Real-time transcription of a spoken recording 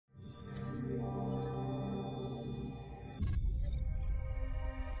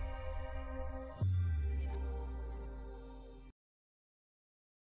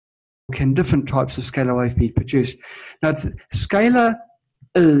can different types of scalar wave be produced? Now, scalar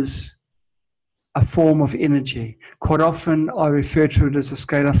is a form of energy. Quite often I refer to it as a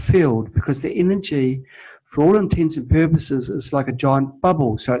scalar field because the energy, for all intents and purposes, is like a giant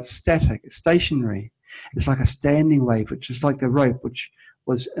bubble. So it's static, it's stationary. It's like a standing wave, which is like the rope, which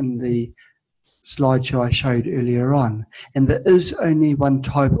was in the slideshow I showed earlier on. And there is only one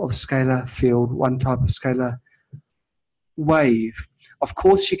type of scalar field, one type of scalar wave. Of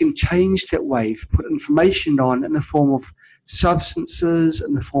course, you can change that wave, put information on in the form of substances,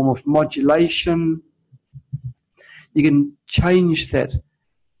 in the form of modulation. You can change that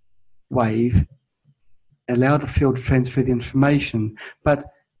wave, allow the field to transfer the information, but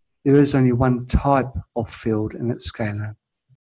there is only one type of field, and it's scalar.